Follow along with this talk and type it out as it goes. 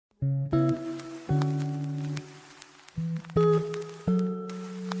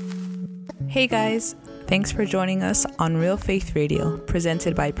Hey guys, thanks for joining us on Real Faith Radio,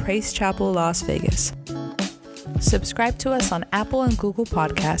 presented by Praise Chapel Las Vegas. Subscribe to us on Apple and Google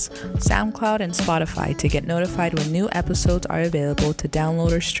Podcasts, SoundCloud, and Spotify to get notified when new episodes are available to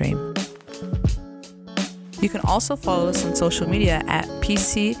download or stream. You can also follow us on social media at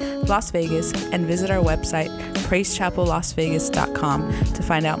PC Las Vegas and visit our website, praisechapellasvegas.com, to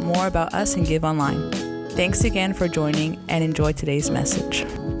find out more about us and give online. Thanks again for joining and enjoy today's message.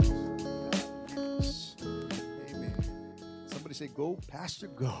 Say, go, Pastor,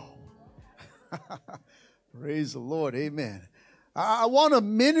 go. Praise the Lord. Amen. I want to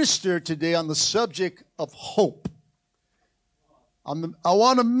minister today on the subject of hope. I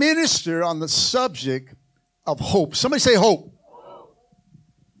want to minister on the subject of hope. Somebody say hope.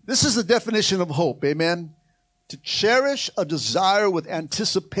 This is the definition of hope. Amen. To cherish a desire with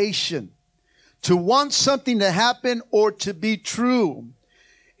anticipation. To want something to happen or to be true.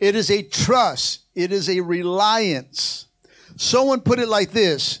 It is a trust. It is a reliance. Someone put it like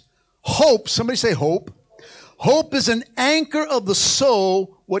this. Hope, somebody say hope. Hope is an anchor of the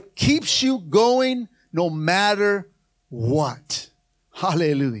soul, what keeps you going no matter what.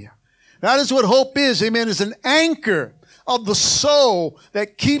 Hallelujah. That is what hope is, amen. It's an anchor of the soul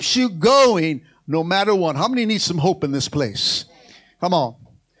that keeps you going no matter what. How many need some hope in this place? Come on.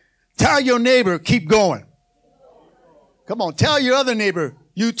 Tell your neighbor, keep going. Come on, tell your other neighbor,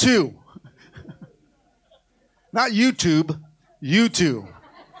 you too. Not YouTube, you too.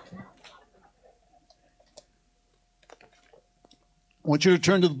 I want you to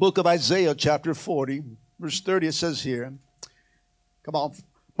turn to the book of Isaiah, chapter 40, verse 30. It says here, come on.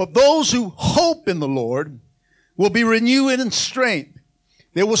 But those who hope in the Lord will be renewed in strength.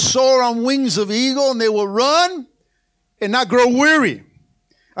 They will soar on wings of eagle, and they will run and not grow weary.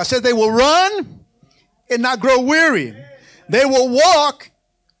 I said they will run and not grow weary. They will walk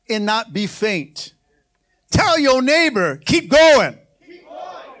and not be faint. Tell your neighbor, keep going. Keep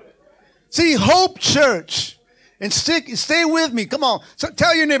going. See, hope, church. And stay with me. Come on. So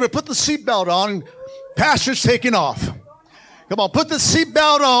tell your neighbor, put the seatbelt on. Pastor's taking off. Come on, put the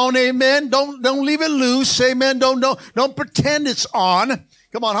seatbelt on. Amen. Don't leave it loose. Amen. Don't pretend it's on.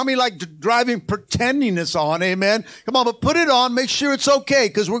 Come on. How many like driving pretending it's on? Amen. Come on, but put it on. Make sure it's okay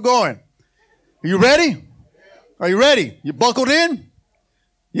because we're going. Are you ready? Are you ready? You buckled in?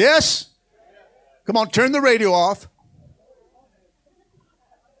 Yes? Come on, turn the radio off.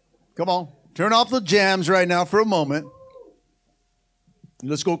 Come on, turn off the jams right now for a moment.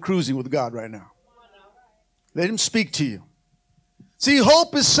 Let's go cruising with God right now. Let Him speak to you. See,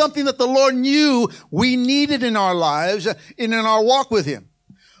 hope is something that the Lord knew we needed in our lives and in our walk with Him.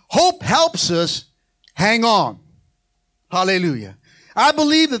 Hope helps us hang on. Hallelujah. I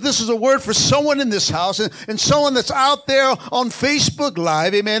believe that this is a word for someone in this house and someone that's out there on Facebook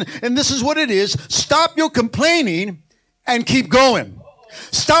Live, amen. And this is what it is. Stop your complaining and keep going.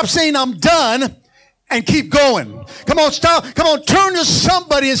 Stop saying I'm done and keep going. Come on, stop. Come on, turn to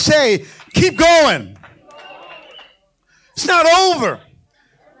somebody and say, keep going. It's not over.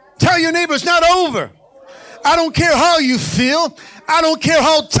 Tell your neighbor it's not over. I don't care how you feel. I don't care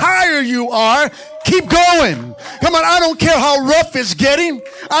how tired you are. Keep going. Come on, I don't care how rough it's getting.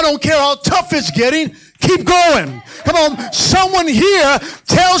 I don't care how tough it's getting. Keep going. Come on, someone here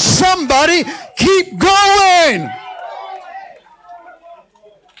tell somebody, keep going.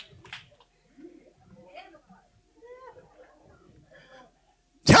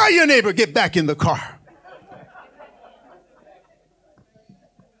 Tell your neighbor, get back in the car.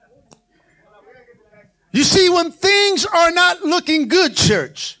 You see, when things are not looking good,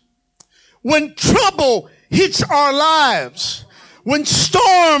 church, when trouble hits our lives, when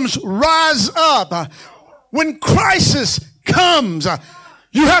storms rise up, when crisis comes,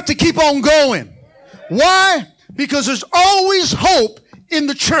 you have to keep on going. Why? Because there's always hope in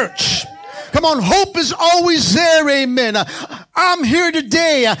the church. Come on, hope is always there, amen. I'm here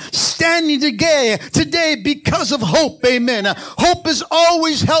today, standing today because of hope, amen. Hope has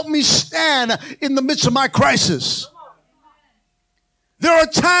always helped me stand in the midst of my crisis. There are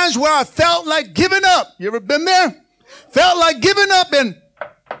times where I felt like giving up. You ever been there? Felt like giving up and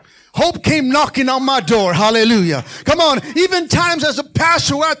hope came knocking on my door. Hallelujah. Come on. Even times as a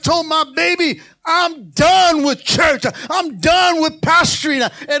pastor where I told my baby, I'm done with church. I'm done with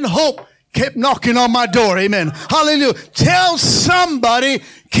pastoring, and hope kept knocking on my door. Amen. Hallelujah. Tell somebody,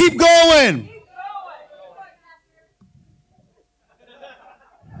 keep going.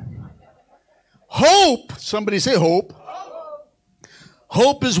 Hope. Somebody say hope.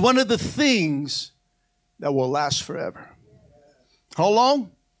 Hope is one of the things that will last forever. How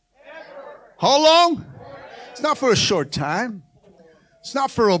long? How long? It's not for a short time. It's not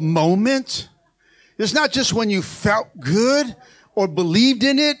for a moment. It's not just when you felt good or believed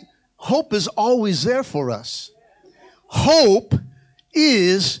in it. Hope is always there for us. Hope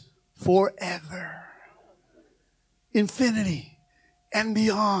is forever. Infinity and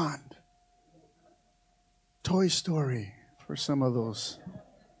beyond. Toy Story for some of those.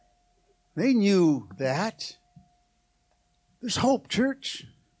 They knew that. There's hope, church.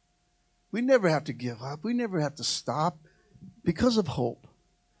 We never have to give up. We never have to stop because of hope.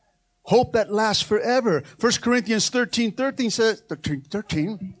 Hope that lasts forever. 1 Corinthians 13 says,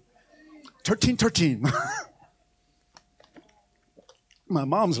 13. My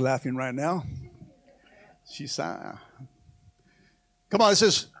mom's laughing right now. She's, come on, it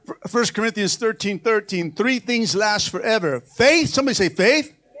says, 1 Corinthians 13. 3 things last forever. Faith, somebody say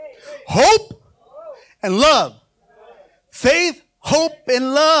faith. Hope and love. Faith, hope,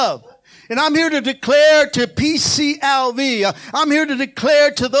 and love. And I'm here to declare to PCLV, I'm here to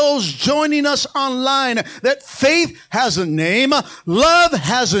declare to those joining us online that faith has a name, love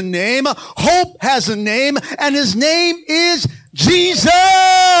has a name, hope has a name, and his name is Jesus.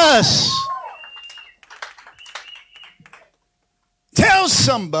 Tell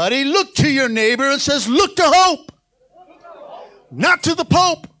somebody, look to your neighbor and says, look to hope, not to the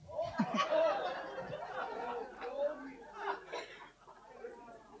Pope.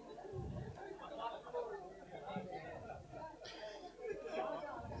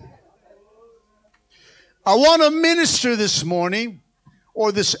 I want to minister this morning,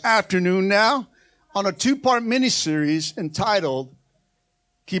 or this afternoon now, on a 2-part mini-series entitled,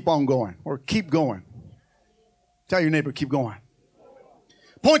 Keep On Going, or Keep Going. Tell your neighbor, keep going.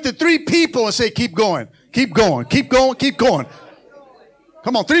 Point to 3 people and say, keep going, keep going, keep going, keep going.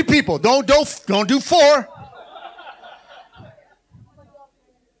 Come on, 3 people. Don't do 4.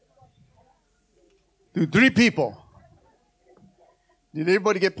 Do 3 people. Did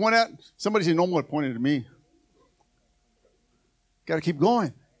everybody get pointed at? Somebody said, no one pointed at me. Got to keep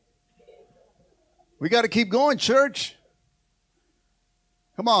going. We got to keep going, church.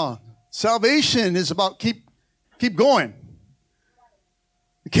 Come on. Salvation is about keep going.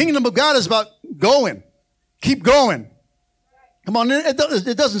 The kingdom of God is about going. Keep going. Come on. It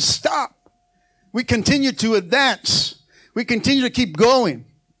doesn't stop. We continue to advance. We continue to keep going.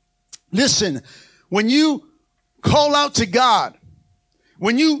 Listen, when you call out to God,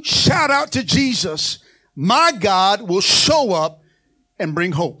 when you shout out to Jesus, my God will show up and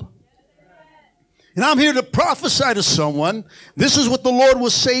bring hope. And I'm here to prophesy to someone. This is what the Lord will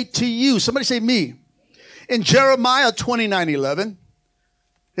say to you. Somebody say me. In Jeremiah 29:11,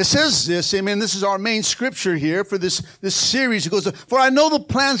 it says this, amen. This is our main scripture here for this series. It goes, for I know the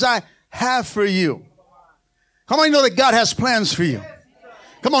plans I have for you. How many know that God has plans for you?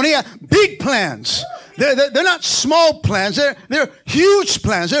 Come on, he has big plans. They're not small plans. They're huge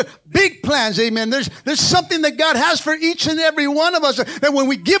plans. They're big plans. Amen. There's something that God has for each and every one of us. That when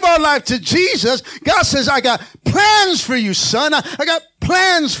we give our life to Jesus, God says, I got plans for you, son. I got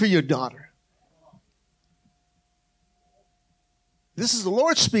plans for your daughter. This is the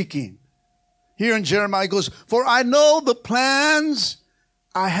Lord speaking. Here in Jeremiah, he goes, for I know the plans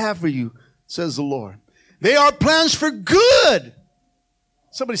I have for you, says the Lord. They are plans for good.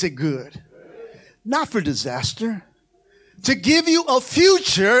 Somebody say good. Not for disaster. To give you a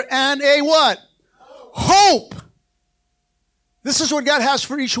future and a what? Hope. This is what God has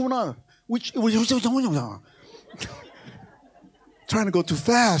for each one of us. Trying to go too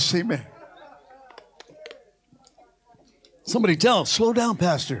fast. Amen. Somebody tell, slow down,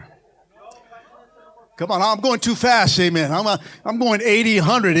 Pastor. Come on, I'm going too fast. Amen. I'm going 80,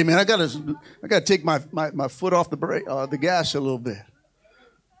 100. Amen. I gotta take my foot off the brake, the gas a little bit.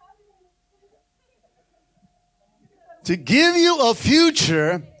 To give you a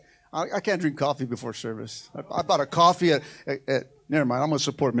future. I can't drink coffee before service. I bought a coffee at never mind, I'm going to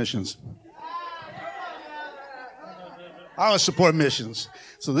support missions. I'm going to support missions.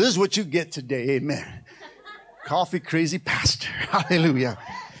 So this is what you get today. Amen. Coffee crazy pastor. Hallelujah.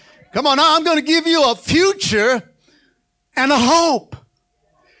 Come on, now I'm going to give you a future and a hope.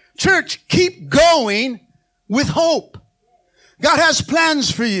 Church, keep going with hope. God has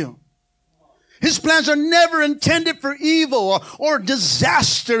plans for you. His plans are never intended for evil or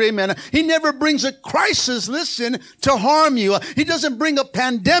disaster, amen. He never brings a crisis, listen, to harm you. He doesn't bring a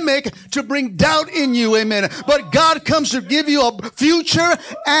pandemic to bring doubt in you, amen. But God comes to give you a future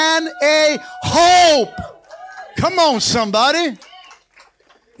and a hope. Come on, somebody.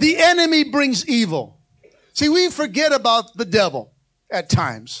 The enemy brings evil. See, we forget about the devil at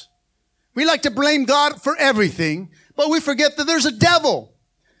times. We like to blame God for everything, but we forget that there's a devil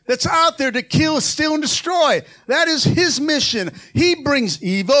that's out there to kill, steal, and destroy. That is his mission. He brings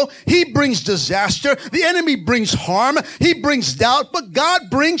evil. He brings disaster. The enemy brings harm. He brings doubt, but God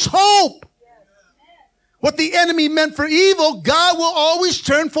brings hope. What the enemy meant for evil, God will always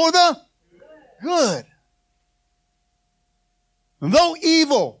turn for the good. And though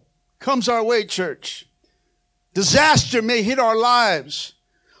evil comes our way, church, disaster may hit our lives,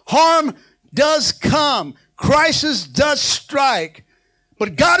 harm does come, crisis does strike,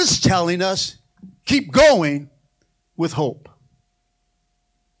 but God is telling us, keep going with hope.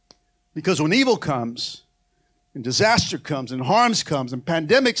 Because when evil comes, and disaster comes, and harms comes, and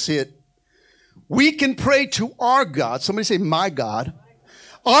pandemics hit, we can pray to our God. Somebody say, my God.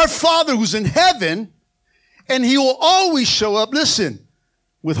 Our Father who's in heaven, and he will always show up, listen,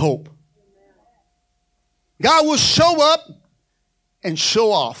 with hope. God will show up and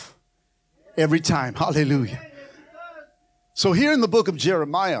show off every time. Hallelujah. So here in the book of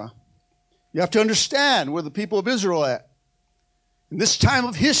Jeremiah, you have to understand where the people of Israel are at. In this time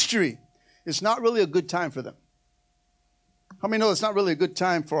of history, it's not really a good time for them. How many know it's not really a good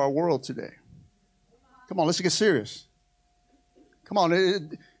time for our world today? Come on, let's get serious. Come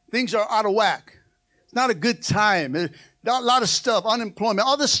on, things are out of whack. It's not a good time. A lot of stuff, unemployment,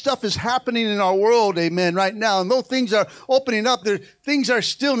 all this stuff is happening in our world, amen, right now. And though things are opening up, things are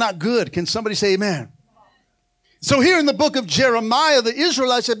still not good. Can somebody say amen? So here in the book of Jeremiah, the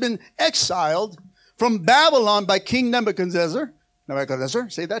Israelites have been exiled from Babylon by King Nebuchadnezzar.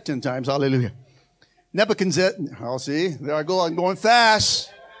 Nebuchadnezzar, say that 10 times, hallelujah. Nebuchadnezzar, I'll see, there I go, I'm going fast.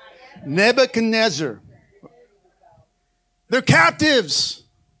 Nebuchadnezzar. They're captives.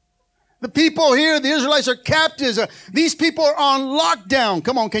 The people here, the Israelites are captives. These people are on lockdown.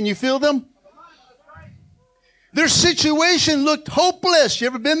 Come on, can you feel them? Their situation looked hopeless. You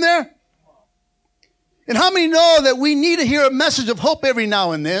ever been there? And how many know that we need to hear a message of hope every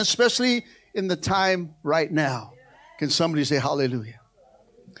now and then, especially in the time right now? Can somebody say hallelujah?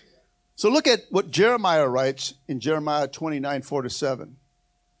 So look at what Jeremiah writes in Jeremiah 29, 4-7.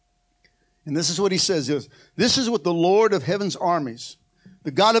 And this is what he says. This is what the Lord of heaven's armies,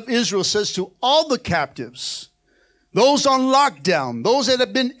 the God of Israel, says to all the captives, those on lockdown, those that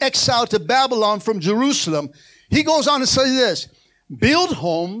have been exiled to Babylon from Jerusalem. He goes on to say this: build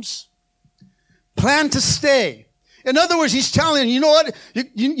homes, plan to stay. In other words, he's telling you know what?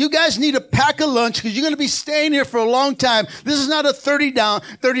 You guys need to pack a lunch because you're going to be staying here for a long time. This is not a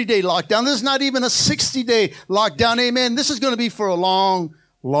 30-day lockdown. This is not even a 60-day lockdown. Amen. This is going to be for a long,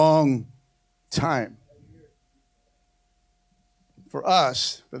 long time. For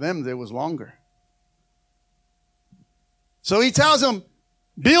us, for them, it was longer. So he tells them,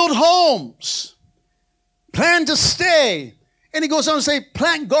 build homes, plan to stay. And he goes on to say,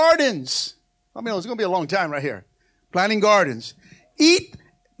 plant gardens. I mean, it's going to be a long time right here. Planting gardens. Eat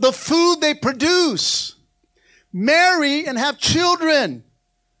the food they produce. Marry and have children.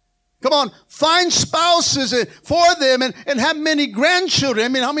 Come on, find spouses for them and have many grandchildren. I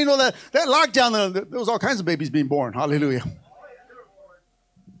mean, how many know that lockdown, there was all kinds of babies being born. Hallelujah.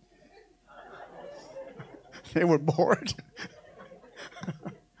 They were bored.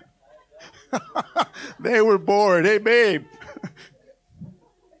 They were bored. Hey, babe.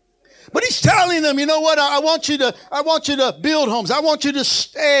 But he's telling them, you know what? I want you to build homes. I want you to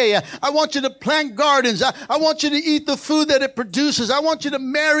stay. I want you to plant gardens. I want you to eat the food that it produces. I want you to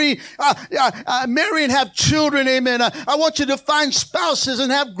marry and have children. Amen. I want you to find spouses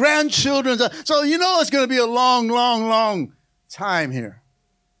and have grandchildren. So you know it's going to be a long, long, long time here.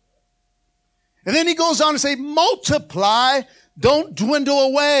 And then he goes on to say, multiply, don't dwindle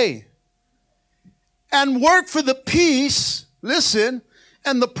away. And work for the peace, listen,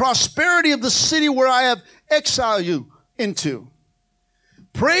 and the prosperity of the city where I have exiled you into.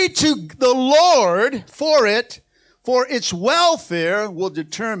 Pray to the Lord for it, for its welfare will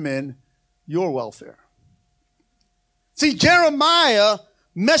determine your welfare. See, Jeremiah's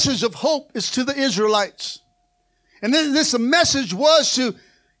message of hope is to the Israelites. And then this message was to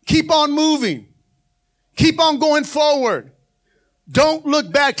keep on moving. Keep on going forward. Don't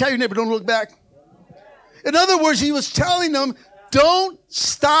look back. Tell your neighbor, don't look back. In other words, he was telling them, don't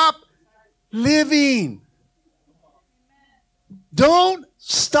stop living. Don't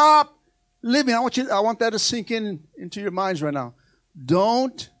stop living. I want that to sink into your minds right now.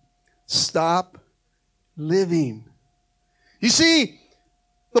 Don't stop living. You see,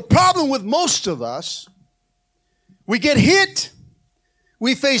 the problem with most of us, we get hit,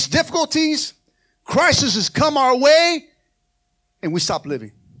 we face difficulties, crises has come our way, and we stop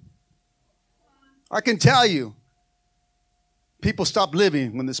living. I can tell you, people stopped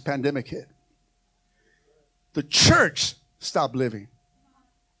living when this pandemic hit. The church stopped living.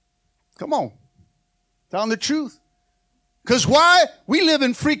 Come on. Telling the truth. Because why? We live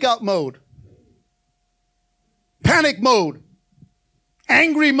in freak out mode. Panic mode.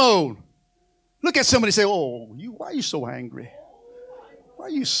 Angry mode. Look at somebody and say, oh, why are you so angry? Why are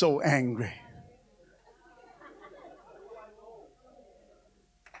you so angry?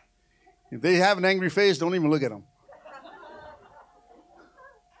 If they have an angry face, don't even look at them.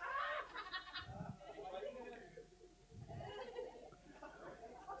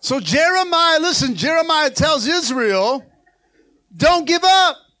 So Jeremiah tells Israel, don't give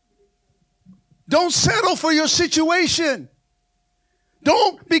up. Don't settle for your situation.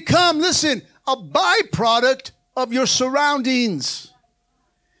 Don't become, a byproduct of your surroundings.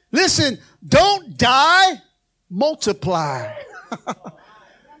 Listen, don't die, multiply.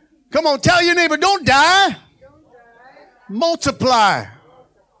 Come on, tell your neighbor, don't die, multiply.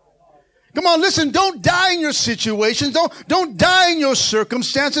 Come on, listen, don't die in your situations. Don't die in your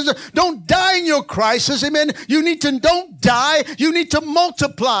circumstances. Don't die in your crisis. Amen. Don't die. You need to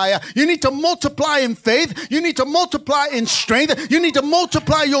multiply. You need to multiply in faith. You need to multiply in strength. You need to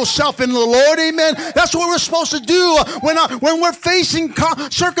multiply yourself in the Lord. Amen. That's what we're supposed to do when we're facing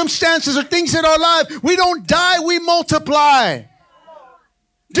circumstances or things in our life. We don't die, we multiply.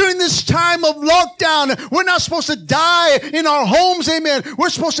 During this time of lockdown, we're not supposed to die in our homes, amen. We're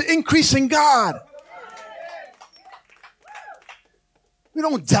supposed to increase in God. We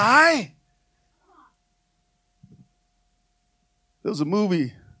don't die. There was a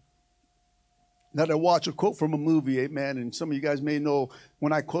movie that I watched, a quote from a movie, amen. And some of you guys may know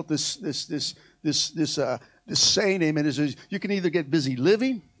when I quote this saying, amen, is you can either get busy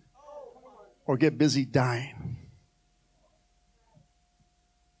living or get busy dying.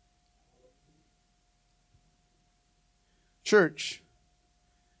 Church,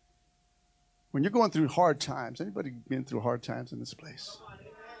 when you're going through hard times, anybody been through hard times in this place?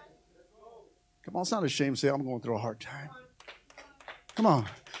 Come on, it's not a shame to say I'm going through a hard time. Come on.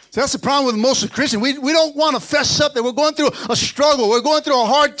 So that's the problem with most of Christians. We don't want to fess up that we're going through a struggle. We're going through a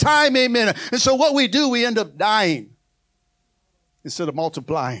hard time, amen. And so what we do, we end up dying instead of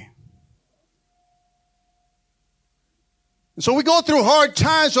multiplying. And so we go through hard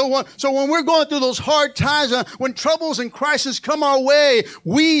times. So when we're going through those hard times, when troubles and crises come our way,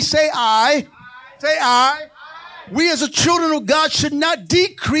 we say I. Say I. We as a children of God should not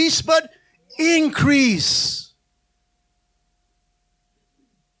decrease, but increase.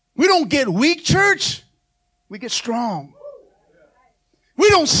 We don't get weak, church. We get strong. We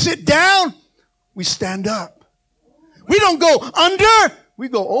don't sit down. We stand up. We don't go under. We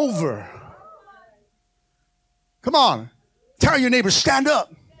go over. Come on. Tell your neighbor, stand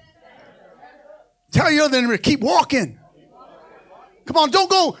up. Tell your other neighbor, keep walking. Come on,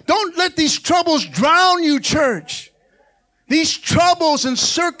 don't let these troubles drown you, church. These troubles and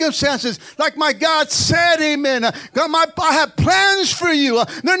circumstances, like my God said, amen. I have plans for you.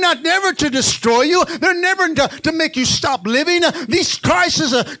 They're not never to destroy you. They're never to make you stop living. These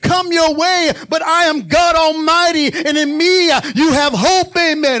crises come your way, but I am God Almighty, and in me you have hope,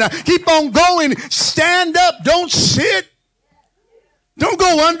 amen. Keep on going. Stand up. Don't sit. Don't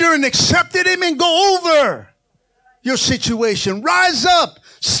go under and accept it. Amen. Go over your situation. Rise up.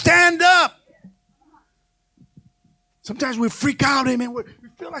 Stand up. Sometimes we freak out. Amen. We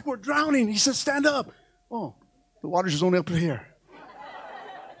feel like we're drowning. He says, stand up. Oh, the water's just only up here.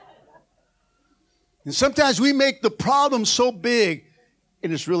 And sometimes we make the problem so big,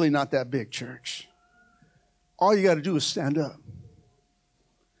 and it's really not that big, church. All you got to do is stand up.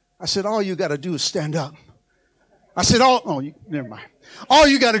 I said, all you got to do is stand up. I said, never mind. All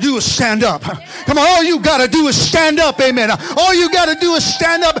you got to do is stand up. Come on, all you got to do is stand up, amen. All you got to do is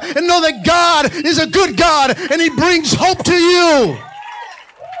stand up and know that God is a good God and He brings hope to you.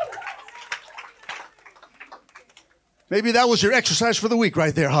 Maybe that was your exercise for the week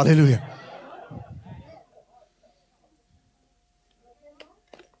right there. Hallelujah.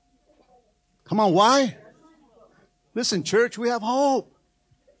 Come on, why? Listen, church, we have hope.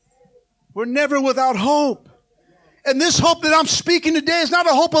 We're never without hope. And this hope that I'm speaking today is not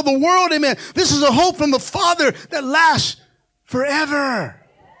a hope of the world, amen. This is a hope from the Father that lasts forever.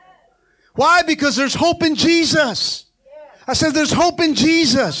 Why? Because there's hope in Jesus. I said there's hope in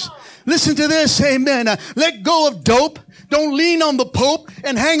Jesus. Listen to this, amen. Let go of dope. Don't lean on the Pope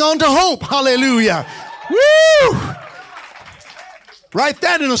and hang on to hope. Hallelujah. Woo! Write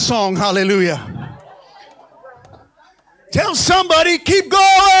that in a song. Hallelujah. Tell somebody, keep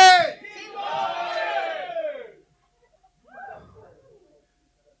going.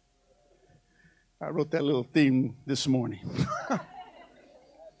 I wrote that little theme this morning.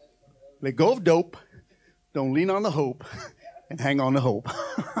 Let go of dope. Don't lean on the hope. and hang on to hope.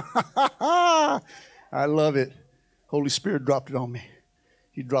 I love it. Holy Spirit dropped it on me.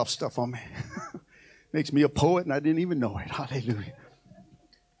 He dropped stuff on me. Makes me a poet and I didn't even know it. Hallelujah.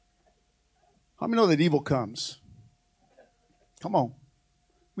 How many know that evil comes? Come on.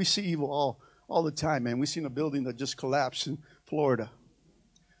 We see evil all the time, man. We seen a building that just collapsed in Florida.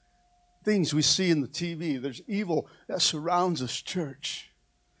 Things we see in the TV. There's evil that surrounds us, church.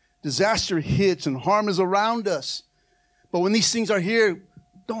 Disaster hits and harm is around us. But when these things are here,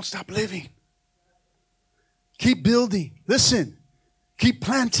 don't stop living. Keep building. Listen. Keep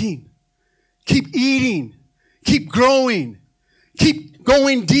planting. Keep eating. Keep growing. Keep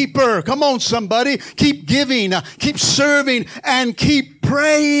going deeper. Come on, somebody. Keep giving. Keep serving. And keep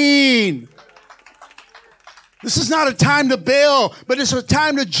praying. This is not a time to bail, but it's a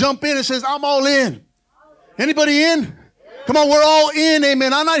time to jump in and says, I'm all in. Anybody in? Come on, we're all in,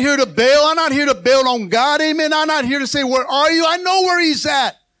 amen. I'm not here to bail. I'm not here to bail on God, amen. I'm not here to say, where are you? I know where he's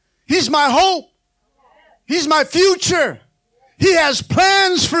at. He's my hope. He's my future. He has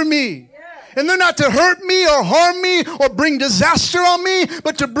plans for me. And they're not to hurt me or harm me or bring disaster on me,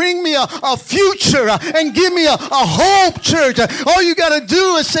 but to bring me a future and give me a hope, church. All you got to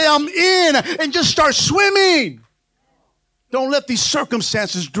do is say, I'm in, and just start swimming. Don't let these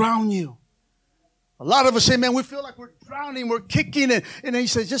circumstances drown you. A lot of us say, man, we feel like we're drowning, we're kicking it. And then he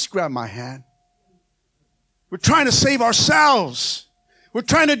says, just grab my hand. We're trying to save ourselves. We're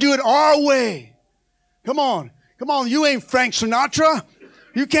trying to do it our way. Come on. Come on. You ain't Frank Sinatra.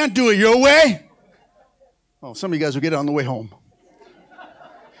 You can't do it your way. Oh, some of you guys will get it on the way home.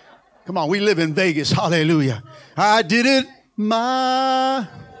 Come on. We live in Vegas. Hallelujah. I did it my...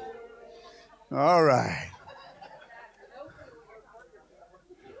 All right.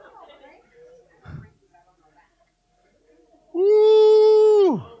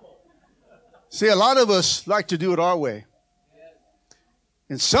 Woo! See, a lot of us like to do it our way.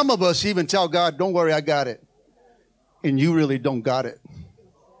 And some of us even tell God, don't worry, I got it. And you really don't got it.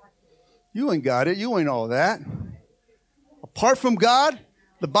 You ain't got it. You ain't all that. Apart from God,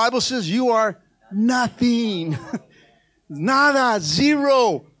 the Bible says you are nothing. Nada,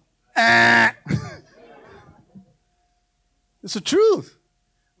 zero. It's the truth.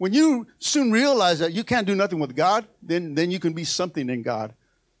 When you soon realize that you can't do nothing with God, then you can be something in God.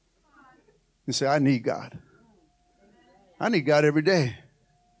 And say, I need God. I need God every day.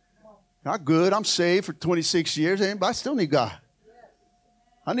 Not good. I'm saved for 26 years, but I still need God.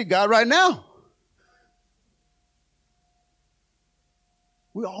 I need God right now.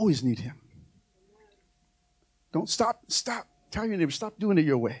 We always need him. Don't stop. Tell your neighbor, stop doing it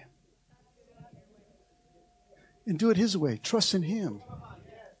your way. And do it his way. Trust in him.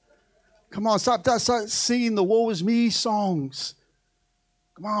 Come on, stop singing the woe is me songs.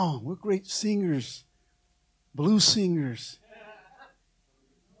 Come on, we're great singers, blues singers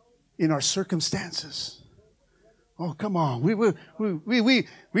in our circumstances. Oh, come on. We really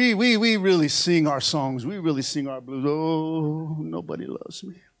sing our songs. We really sing our blues. Oh, nobody loves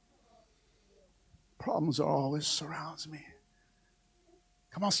me. Problems are always surrounds me.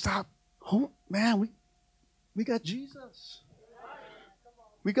 Come on, stop. Oh, man, we got Jesus.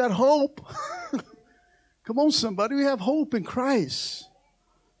 We got hope. Come on, somebody. We have hope in Christ.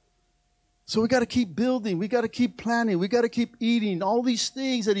 So we got to keep building. We got to keep planning. We got to keep eating. All these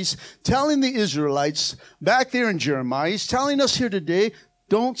things that he's telling the Israelites back there in Jeremiah. He's telling us here today,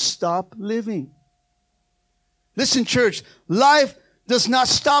 don't stop living. Listen, church, life does not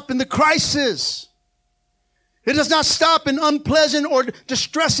stop in the crisis. It does not stop in unpleasant or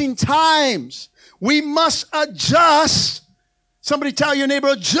distressing times. We must adjust. Somebody tell your neighbor,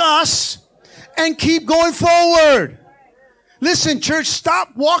 adjust and keep going forward. Listen, church,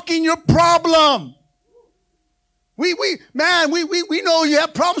 stop walking your problem. We know you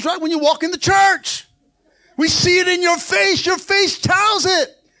have problems right when you walk in the church. We see it in your face. Your face tells it.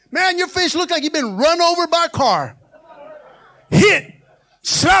 Man, your face looks like you've been run over by a car. Hit.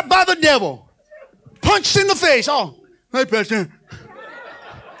 Slapped by the devil. Punched in the face. Oh, hey, Pastor.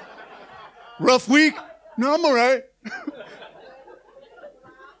 Rough week? No, I'm all right.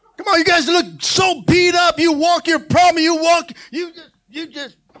 Come on, you guys look so beat up. You walk your problem. You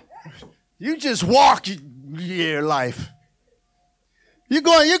just walk your life. You're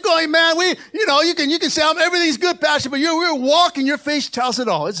going, man. You can say everything's good, Pastor, but you're walking. Your face tells it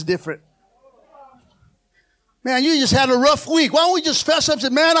all. It's different. Man, you just had a rough week. Why don't we just fess up and say,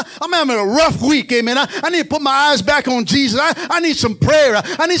 man, I'm having a rough week, amen. I need to put my eyes back on Jesus. I need some prayer.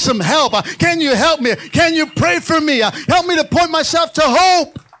 I need some help. Can you help me? Can you pray for me? Help me to point myself to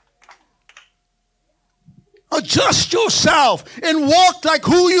hope. Adjust yourself and walk like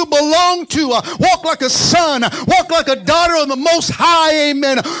who you belong to. Walk like a son. Walk like a daughter of the Most High.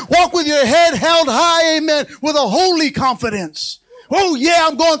 Amen. Walk with your head held high. Amen. With a holy confidence. Oh yeah,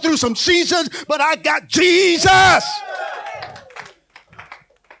 I'm going through some seasons, but I got Jesus.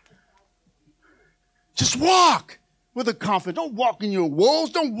 Just walk with a confidence. Don't walk in your woes.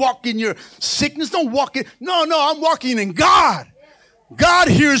 Don't walk in your sickness. Don't walk in. No, I'm walking in God. God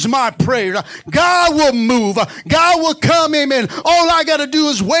hears my prayer. God will move. God will come, amen. All I got to do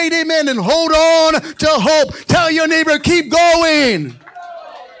is wait, amen, and hold on to hope. Tell your neighbor, keep going.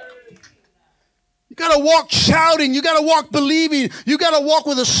 You got to walk shouting. You got to walk believing. You got to walk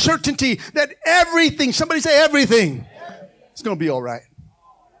with a certainty that everything, somebody say everything, it's going to be all right.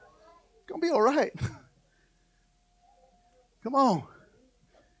 It's going to be all right. Come on.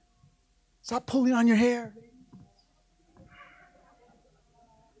 Stop pulling on your hair.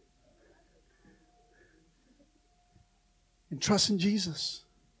 And trust in Jesus.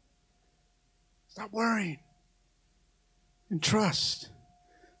 Stop worrying. And trust.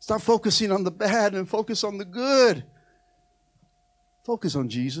 Stop focusing on the bad and focus on the good. Focus on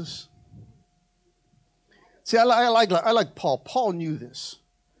Jesus. See, I like Paul. Paul knew this.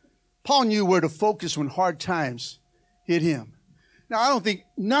 Paul knew where to focus when hard times hit him. Now, I don't think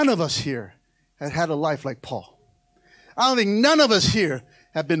none of us here have had a life like Paul. I don't think none of us here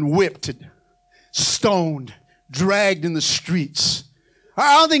have been whipped, stoned, dragged in the streets.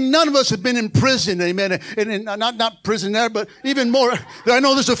 I don't think none of us have been in prison, amen. And not prison there, but even more. I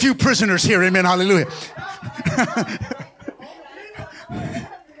know there's a few prisoners here, amen, hallelujah.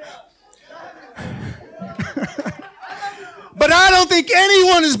 But I don't think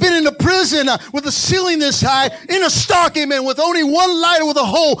anyone has been in a prison with a ceiling this high, in a stock, amen, with only one light with a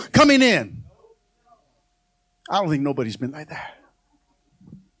hole coming in. I don't think nobody's been like that.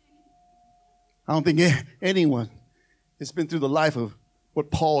 I don't think anyone has been through the life of what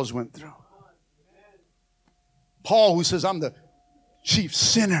Paul's went through. Paul, who says, I'm the chief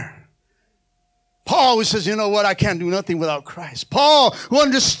sinner. Paul, who says, you know what, I can't do nothing without Christ. Paul, who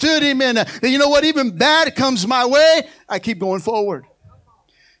understood him, and you know what, even bad comes my way, I keep going forward.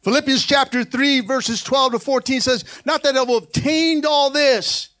 Philippians chapter 3, verses 12 to 14 says, not that I've obtained all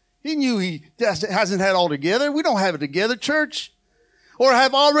this. He knew he hasn't had it all together. We don't have it together, church. Or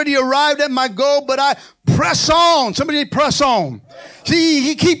have already arrived at my goal, but I press on. Somebody press on. See,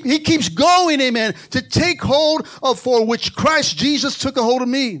 he keeps going, amen, to take hold of for which Christ Jesus took a hold of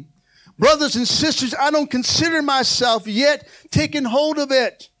me. Brothers and sisters, I don't consider myself yet taking hold of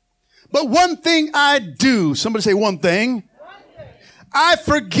it. But one thing I do. Somebody say one thing. I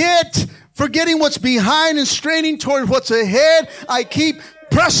forgetting what's behind and straining toward what's ahead. I keep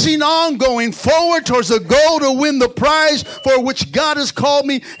pressing on, going forward towards the goal to win the prize for which God has called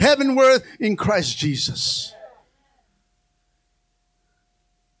me heavenward in Christ Jesus.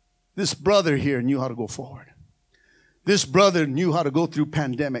 This brother here knew how to go forward. This brother knew how to go through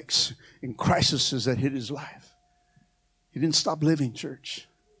pandemics and crises that hit his life. He didn't stop living, church.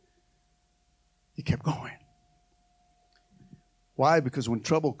 He kept going. Why? Because when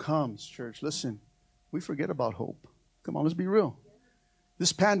trouble comes, church, listen, we forget about hope. Come on, let's be real.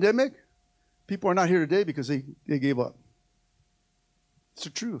 This pandemic, people are not here today because they gave up. It's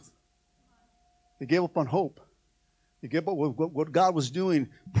the truth. They gave up on hope. They gave up what God was doing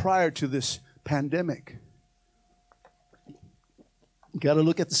prior to this pandemic. You got to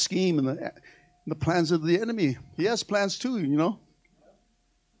look at the scheme and the plans of the enemy. He has plans too, you know.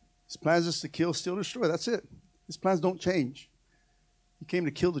 His plans is to kill, steal, destroy. That's it. His plans don't change. He came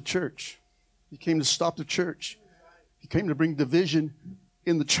to kill the church. He came to stop the church. He came to bring division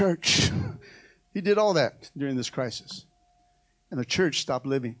in the church. He did all that during this crisis. And the church stopped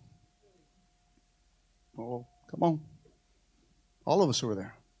living. Oh, come on. All of us were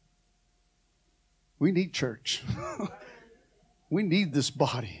there. We need church. We need this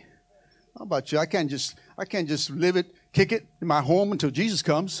body. How about you? I can't just live it, kick it in my home until Jesus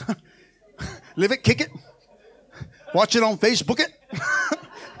comes. Live it, kick it. Watch it on Facebook it.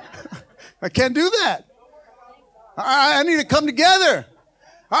 I can't do that. I need to come together.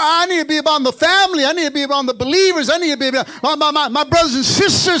 I need to be about the family. I need to be about the believers. I need to be about my brothers and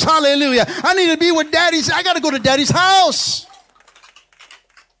sisters. Hallelujah. I need to be with daddy's. I got to go to daddy's house.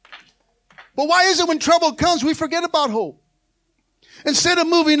 But why is it when trouble comes, we forget about hope? Instead of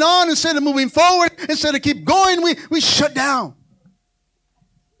moving on, instead of moving forward, instead of keep going, we shut down.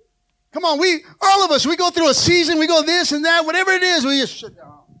 Come on, all of us, we go through a season, we go this and that, whatever it is, we just shut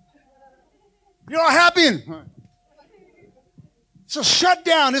down. You're all happy. It's a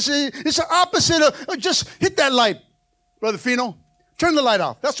shutdown. It's the opposite of just hit that light, Brother Fino. Turn the light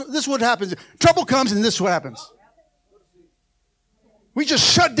off. This is what happens. Trouble comes and this is what happens. We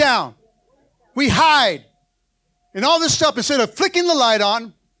just shut down. We hide. And all this stuff instead of flicking the light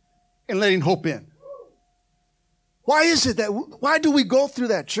on and letting hope in. Why is it why do we go through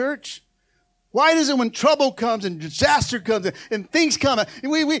that, church? Why is it when trouble comes and disaster comes and things come,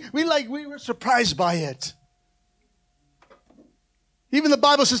 and we were surprised by it? Even the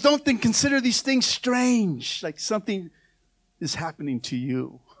Bible says, don't consider these things strange, like something is happening to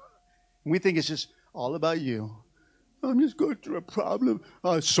you. And we think it's just all about you. I'm just going through a problem.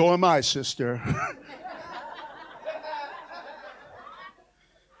 So am I, sister.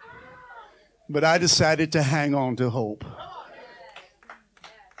 But I decided to hang on to hope.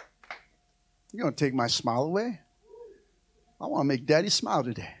 You're going to take my smile away? I want to make Daddy smile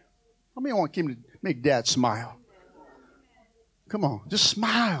today. How many want him to make Dad smile? Come on, just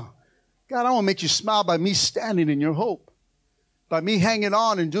smile. God, I want to make you smile by me standing in your hope. By me hanging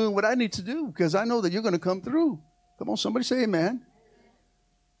on and doing what I need to do because I know that you're going to come through. Come on, somebody say amen.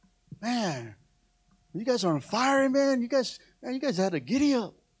 Man, you guys are on fire, man. You guys had a giddy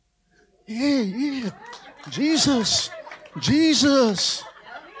up. Yeah. Jesus.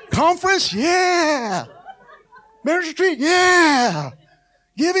 Conference, yeah. Marriage retreat, yeah.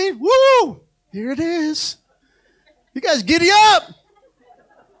 Giving, woo. Here it is. You guys giddy up.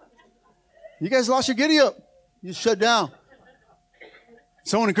 You guys lost your giddy up. You shut down.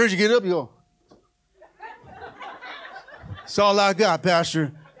 Someone encouraged you to get up, you go. It's all I got,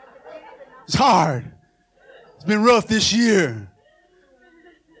 Pastor. It's hard. It's been rough this year.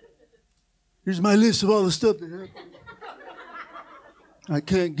 Here's my list of all the stuff that happened. I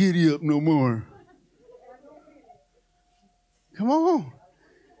can't giddy up no more. Come on.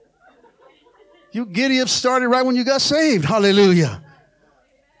 You giddy up started right when you got saved. Hallelujah.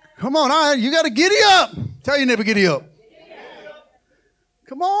 Come on, you got to giddy up. Tell your neighbor, giddy up.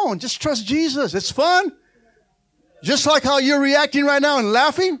 Come on, just trust Jesus. It's fun. Just like how you're reacting right now and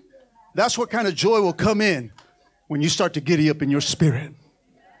laughing, that's what kind of joy will come in when you start to giddy up in your spirit.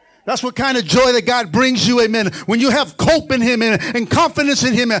 That's what kind of joy that God brings you, amen. When you have hope in Him and confidence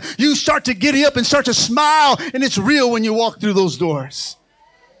in Him, you start to giddy up and start to smile, and it's real when you walk through those doors.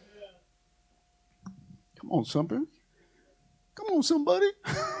 Come on, somebody. Come on, somebody.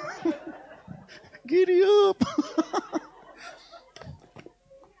 Giddy up.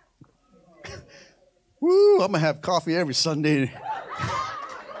 Woo, I'm going to have coffee every Sunday.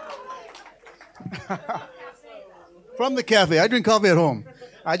 From the cafe. I drink coffee at home.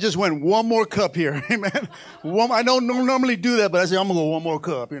 I just went one more cup here. Amen. I don't normally do that, but I say, I'm going to go one more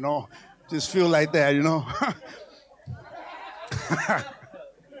cup, Just feel like that,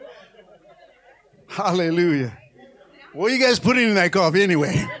 Hallelujah. What are you guys putting in that coffee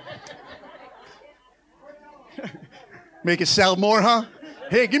anyway? Make it sell more, huh?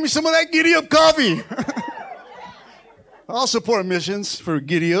 Hey, give me some of that giddy up coffee. I'll support missions for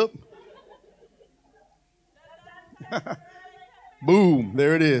giddy up. Boom,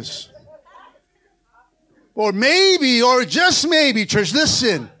 there it is. Or maybe, or just maybe, church,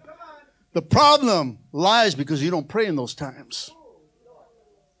 listen. The problem lies because you don't pray in those times.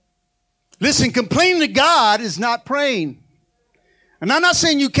 Listen, complaining to God is not praying. And I'm not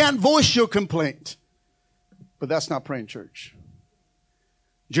saying you can't voice your complaint, but that's not praying, church.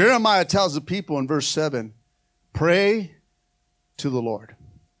 Jeremiah tells the people in verse 7, pray to the Lord.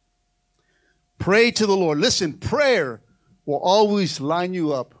 Pray to the Lord. Listen, prayer will always line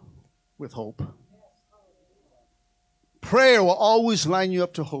you up with hope. Prayer will always line you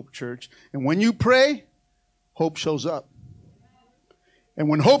up to hope, church. And when you pray, hope shows up. And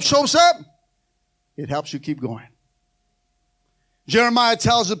when hope shows up, it helps you keep going. Jeremiah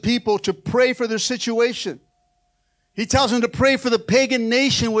tells the people to pray for their situation. He tells them to pray for the pagan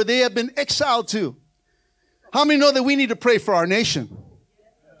nation where they have been exiled to. How many know that we need to pray for our nation?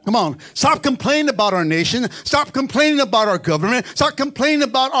 Come on. Stop complaining about our nation. Stop complaining about our government. Stop complaining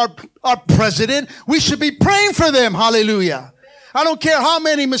about our president. We should be praying for them. Hallelujah. I don't care how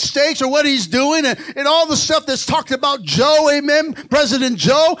many mistakes or what he's doing and all the stuff that's talked about Joe, amen, President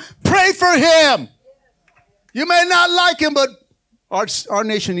Joe. Pray for him. You may not like him, but our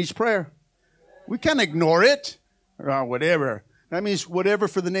nation needs prayer. We can't ignore it. Or whatever. That means whatever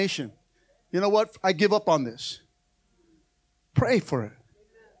for the nation. You know what? I give up on this. Pray for it.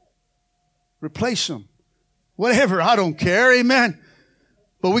 Replace them. Whatever. I don't care. Amen.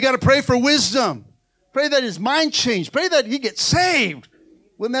 But we got to pray for wisdom. Pray that his mind changed. Pray that he gets saved.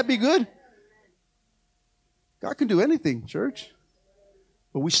 Wouldn't that be good? God can do anything, church.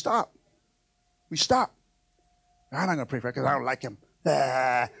 But we stop. We stop. I'm not going to pray for it because I don't like him.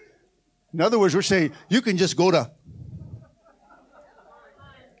 In other words, we're saying you can just go to.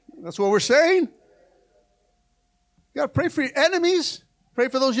 That's what we're saying. You got to pray for your enemies. Pray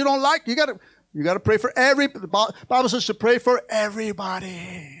for those you don't like. You got to pray for the Bible says to pray for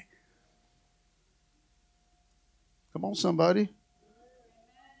everybody. Come on, somebody.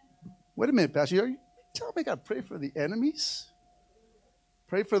 Wait a minute, Pastor. You tell me I got to pray for the enemies?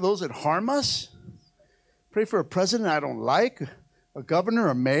 Pray for those that harm us? Pray for a president I don't like? A governor,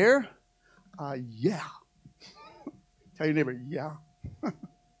 a mayor? Yeah. Tell your neighbor, yeah.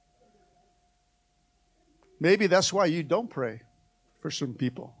 Maybe that's why you don't pray for some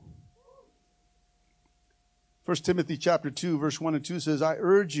people. 1 Timothy chapter 2, verse 1 and 2 says, I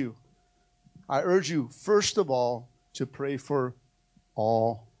urge you, first of all, to pray for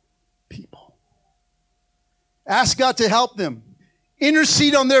all people. Ask God to help them.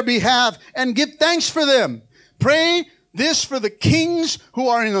 Intercede on their behalf and give thanks for them. Pray this for the kings who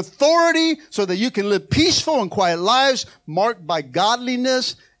are in authority so that you can live peaceful and quiet lives marked by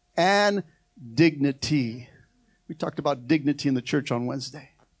godliness and dignity. We talked about dignity in the church on Wednesday.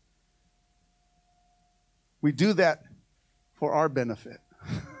 We do that for our benefit.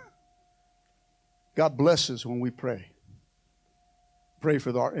 God blesses when we pray. Pray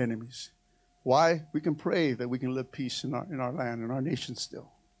for our enemies. Why? We can pray that we can live peace in our land, in our nation still.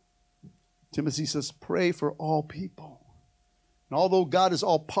 Timothy says, pray for all people. And although God is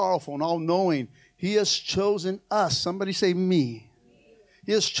all-powerful and all-knowing, He has chosen us. Somebody say me.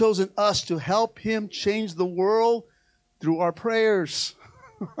 He has chosen us to help Him change the world through our prayers.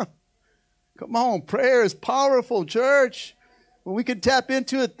 Come on, prayer is powerful, church. When we can tap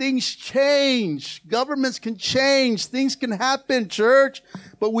into it, things change. Governments can change. Things can happen, church.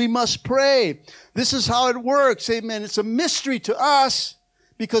 But we must pray. This is how it works, amen. It's a mystery to us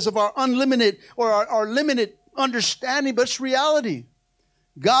because of our unlimited or our limited understanding, but it's reality.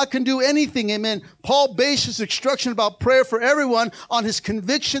 God can do anything, amen. Paul based his instruction about prayer for everyone on his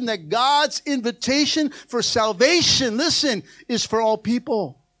conviction that God's invitation for salvation, listen, is for all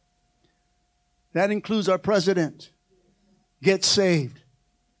people. That includes our president. Get saved.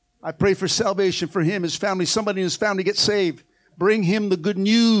 I pray for salvation for him, his family. Somebody in his family get saved. Bring him the good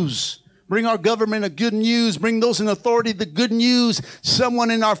news. Bring our government the good news. Bring those in authority the good news.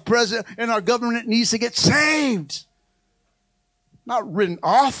 Someone in our government needs to get saved. Not written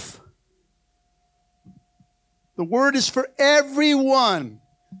off. The word is for everyone.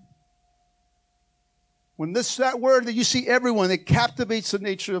 When that word that you see everyone, it captivates the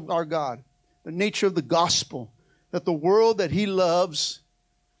nature of our God, the nature of the gospel, that the world that He loves,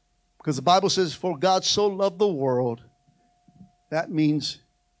 because the Bible says, for God so loved the world, that means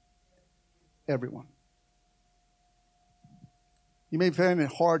everyone. You may find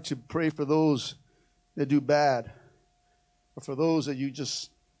it hard to pray for those that do bad, or for those that you just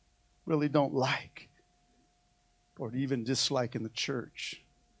really don't like, or even dislike in the church.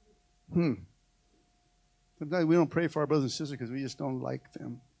 Sometimes we don't pray for our brothers and sisters because we just don't like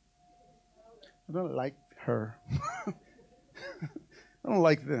them. I don't like her. I don't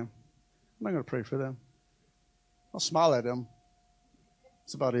like them. I'm not going to pray for them. I'll smile at them.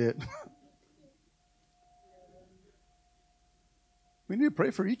 That's about it. We need to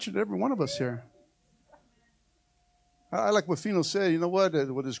pray for each and every one of us here. I like what Fino said. You know what?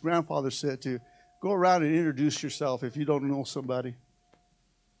 What his grandfather said, to go around and introduce yourself if you don't know somebody.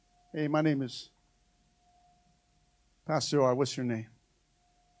 Hey, my name is Pastor R. What's your name?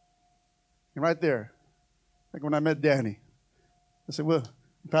 And right there, like when I met Danny, I said, well,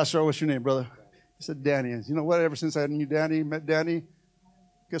 Pastor R, what's your name, brother? He said, Danny. And you know what? Ever since I knew Danny, met Danny,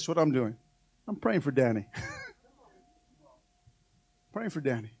 guess what I'm doing? I'm praying for Danny. Praying for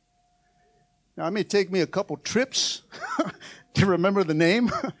Danny. Now, it may take me a couple trips to remember the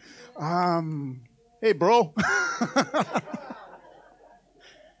name. Hey, bro.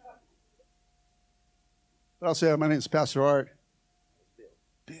 But I'll say, my name is Pastor Art.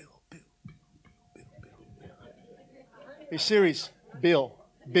 Bill. Hey, series, Bill.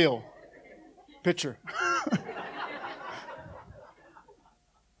 Picture.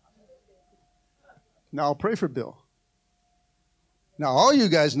 Now, I'll pray for Bill. Now, all you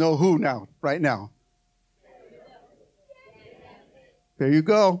guys know who now, right now. There you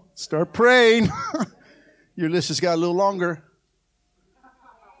go. Start praying. Your list has got a little longer.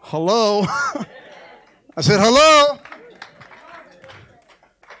 Hello. I said, hello.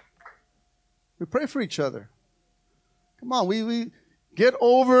 We pray for each other. Come on, we get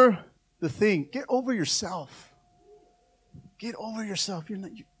over the thing. Get over yourself. Get over yourself.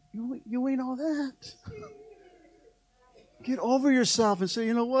 You ain't all that. Get over yourself and say,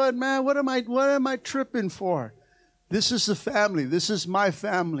 you know what, man, what am I tripping for? This is the family. This is my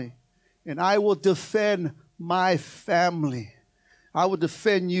family. And I will defend my family. I will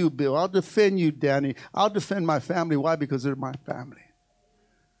defend you, Bill. I'll defend you, Danny. I'll defend my family. Why? Because they're my family.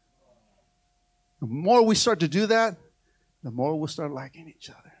 The more we start to do that, the more we'll start liking each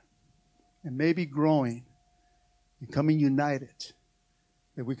other. And maybe growing, becoming united,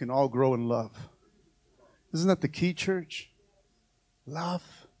 that we can all grow in love. Isn't that the key, church? Love,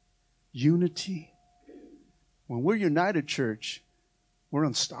 unity. When we're united, church, we're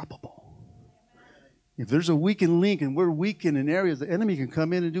unstoppable. If there's a weakened link and we're weakened in areas, the enemy can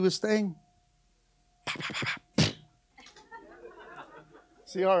come in and do his thing.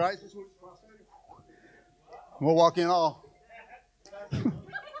 See, all right? We'll walk in all.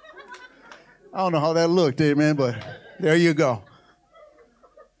 I don't know how that looked, amen, but there you go.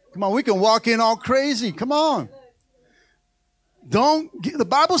 Come on, we can walk in all crazy. Come on. The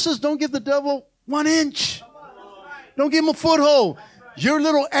Bible says don't give the devil 1 inch. Don't give him a foothold. Your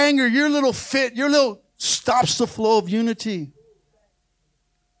little anger, your little fit, your little stops the flow of unity.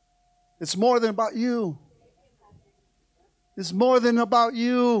 It's more than about you. It's more than about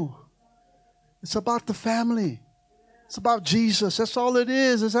you. It's about the family. It's about Jesus. That's all it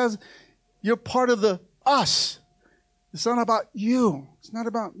is. You're part of the us. It's not about you. It's not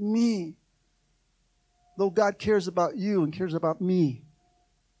about me. Though God cares about you and cares about me.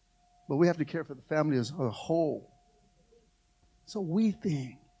 But we have to care for the family as a whole. It's a we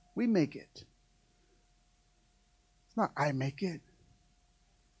thing. We make it. It's not I make it.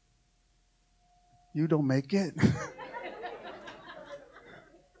 You don't make it.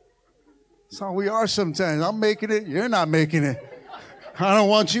 That's how we are sometimes. I'm making it. You're not making it. I don't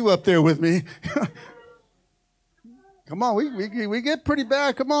want you up there with me. Come on, we get pretty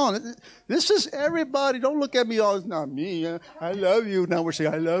bad. Come on. This is everybody. Don't look at me all, it's not me. I love you. Now we're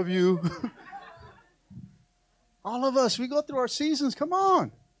saying, I love you. All of us, we go through our seasons. Come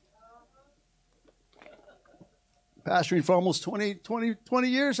on. Pastoring for almost 20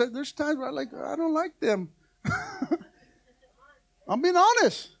 years. There's times where I don't like them. I'm being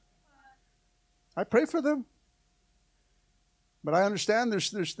honest. I pray for them. But I understand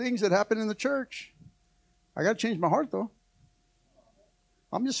there's things that happen in the church. I got to change my heart, though.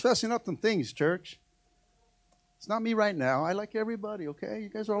 I'm just fessing up some things, church. It's not me right now. I like everybody, okay? You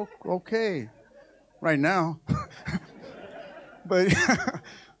guys are okay right now. But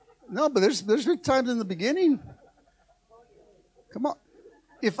no, but there's been times in the beginning. Come on.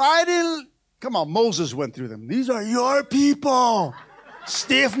 Come on, Moses went through them. These are your people.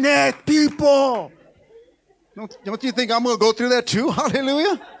 Stiff-necked people. Don't you think I'm going to go through that too?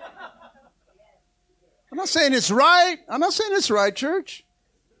 Hallelujah. I'm not saying it's right. I'm not saying it's right, church.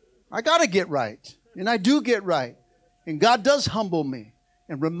 I got to get right. And I do get right. And God does humble me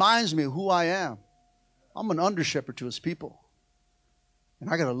and reminds me of who I am. I'm an under-shepherd to his people. And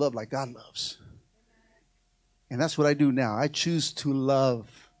I got to love like God loves. And that's what I do now. I choose to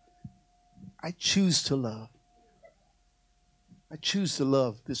love. I choose to love. I choose to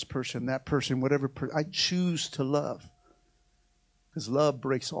love this person, that person, whatever person. I choose to love. Because love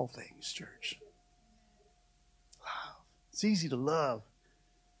breaks all things, church. Love. It's easy to love.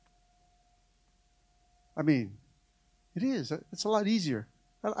 I mean, it is. It's a lot easier.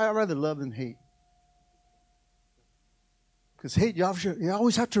 I'd rather love than hate. Because hate, you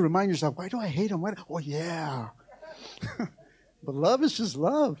always have to remind yourself, why do I hate him? Oh, yeah. But love is just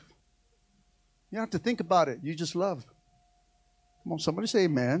love. You don't have to think about it. You just love. Come on, somebody say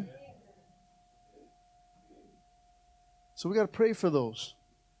amen. So we got to pray for those.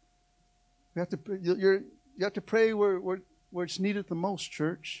 We have to. You have to pray where it's needed the most,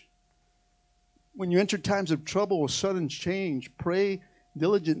 church. When you enter times of trouble or sudden change, pray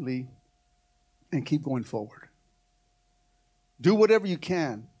diligently and keep going forward. Do whatever you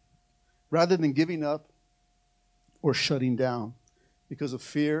can, rather than giving up or shutting down because of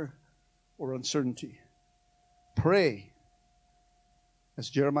fear or uncertainty. Pray. As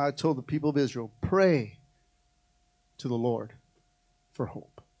Jeremiah told the people of Israel, pray to the Lord for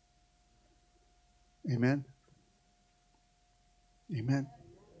hope. Amen. Amen.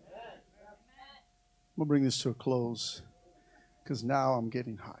 I'm going to bring this to a close because now I'm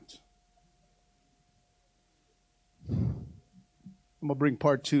getting hot. I'm going to bring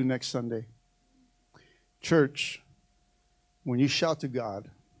part 2 next Sunday. Church, when you shout to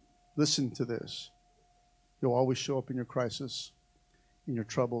God, listen to this. He'll always show up in your crisis, in your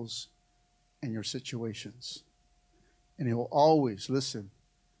troubles, and your situations. And he'll always, listen,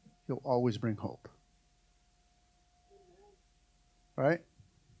 he'll always bring hope. Right?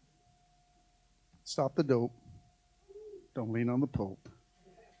 Stop the dope. Don't lean on the Pope.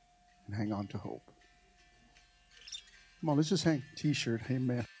 And hang on to hope. Come on, let's just hang. T-shirt.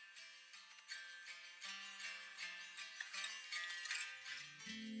 Amen.